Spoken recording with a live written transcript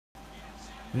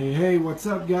Hey, what's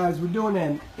up, guys? We're doing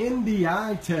an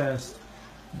NDI test,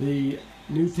 the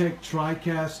NewTek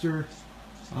TriCaster.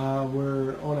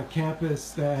 We're on a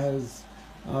campus that has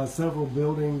several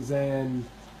buildings, and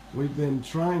we've been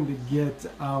trying to get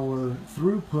our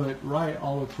throughput right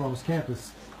all across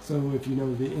campus. So if you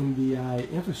know the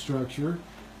NDI infrastructure,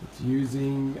 it's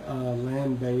using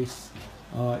LAN-based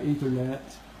Ethernet,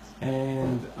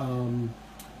 and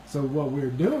so what we're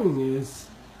doing is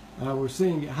we're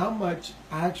seeing how much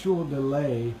actual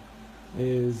delay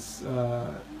is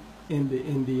in the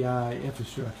NDI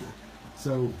infrastructure.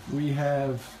 So we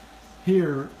have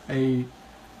here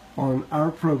on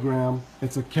our program,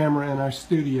 it's a camera in our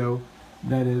studio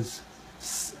that is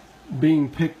being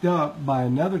picked up by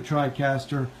another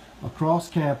TriCaster across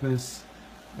campus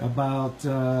about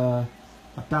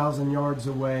 1,000 yards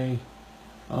away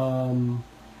in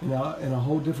a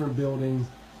whole different building,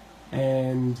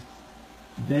 and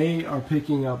they are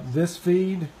picking up this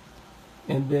feed,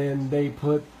 and then they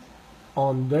put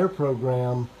on their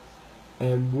program,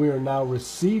 and we are now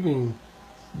receiving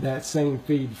that same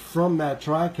feed from that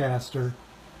TriCaster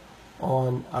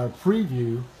on our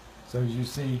preview. So as you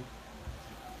see,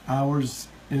 ours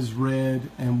is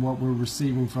red, and what we're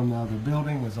receiving from the other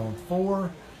building is on 4.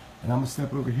 And I'm gonna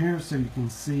step over here so you can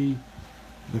see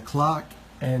the clock.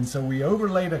 And so we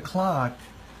overlaid a clock.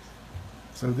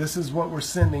 So this is what we're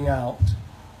sending out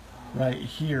right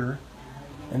here,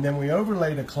 and then we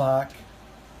overlaid a clock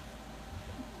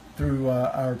through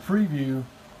our preview,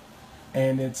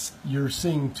 and you're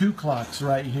seeing 2 clocks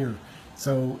right here.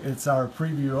 So it's our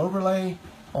preview overlay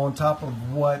on top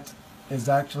of what is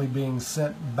actually being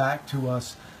sent back to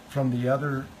us from the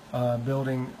other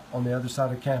building on the other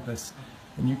side of campus.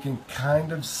 And you can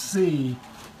kind of see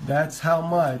that's how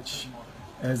much,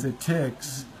 as it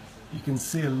ticks, you can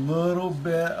see a little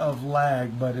bit of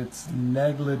lag, but it's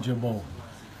negligible.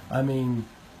 I mean,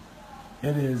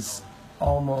 it is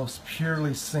almost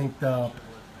purely synced up.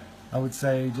 I would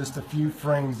say just a few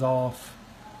frames off.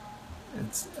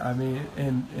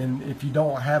 And if you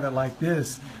don't have it like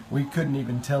this, we couldn't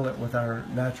even tell it with our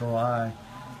natural eye.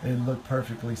 It looked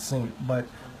perfectly synced. But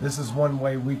this is one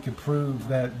way we could prove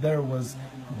that there was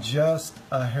just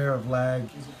a hair of lag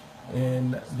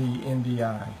in the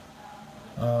NDI.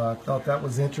 I thought that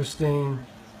was interesting.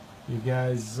 You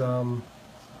guys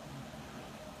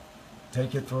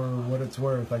take it for what it's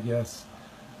worth, I guess.